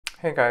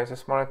Hey guys,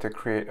 just wanted to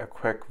create a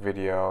quick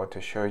video to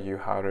show you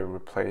how to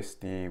replace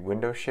the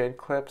window shade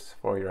clips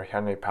for your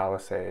Hyundai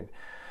Palisade.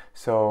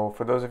 So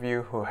for those of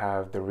you who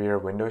have the rear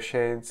window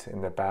shades in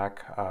the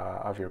back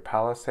of your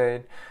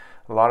Palisade,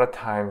 a lot of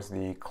times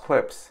the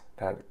clips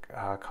that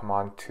come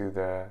onto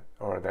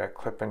that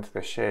clip into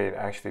the shade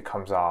actually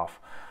comes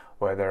off,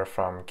 whether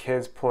from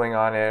kids pulling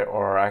on it,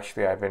 or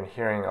actually I've been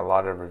hearing a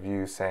lot of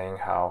reviews saying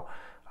how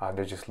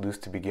they're just loose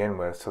to begin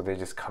with, so they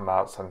just come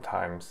out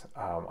sometimes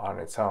on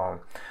its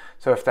own.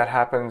 So if that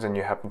happens and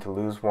you happen to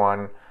lose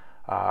one,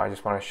 I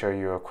just want to show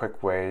you a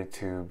quick way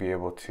to be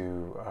able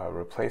to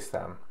replace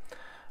them.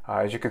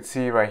 As you can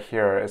see right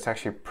here, it's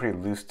actually pretty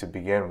loose to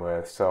begin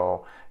with,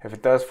 so if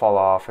it does fall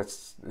off,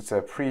 it's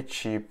a pretty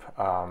cheap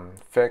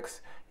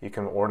fix. You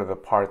can order the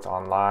parts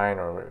online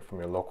or from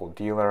your local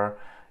dealer.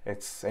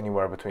 It's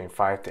anywhere between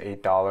 $5 to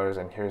 $8,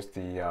 and here's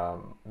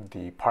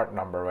the part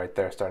number right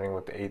there, starting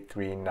with the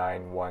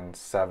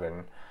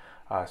 83917.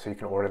 So you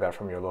can order that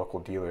from your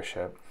local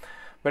dealership.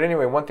 But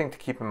anyway, one thing to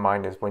keep in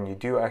mind is when you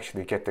do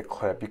actually get the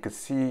clip, you can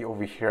see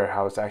over here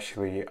how it's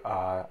actually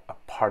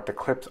apart. The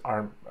clips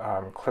aren't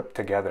clipped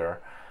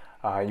together.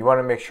 You want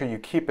to make sure you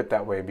keep it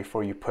that way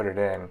before you put it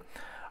in.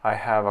 I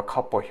have a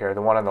couple here.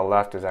 The one on the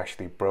left is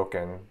actually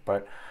broken,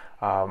 but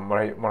what I'm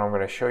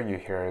going to show you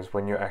here is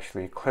when you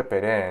actually clip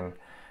it in,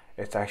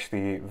 it's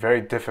actually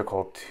very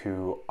difficult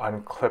to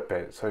unclip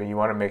it. So you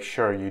want to make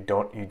sure you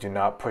do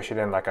not push it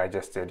in like I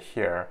just did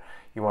here.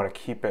 You want to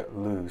keep it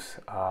loose.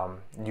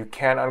 You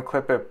can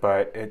unclip it,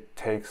 but it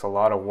takes a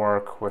lot of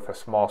work with a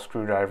small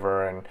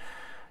screwdriver, and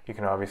you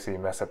can obviously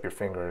mess up your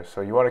fingers. So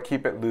you want to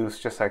keep it loose,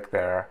 just like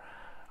there.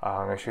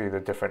 I'm going to show you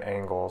the different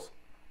angles.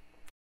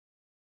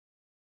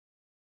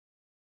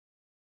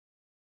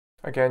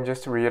 Again,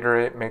 just to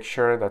reiterate, make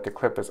sure that the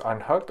clip is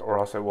unhooked, or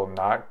else it will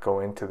not go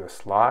into the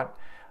slot.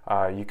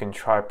 You can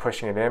try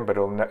pushing it in, but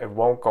it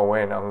won't go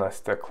in unless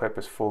the clip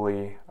is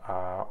fully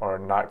or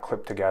not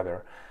clipped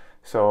together.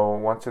 So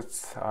once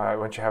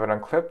you have it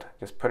unclipped,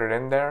 just put it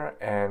in there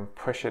and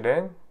push it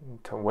in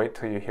to wait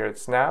till you hear it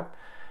snap,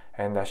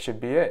 and that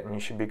should be it, and you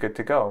should be good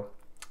to go.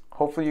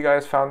 Hopefully you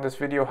guys found this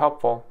video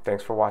helpful.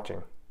 Thanks for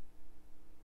watching.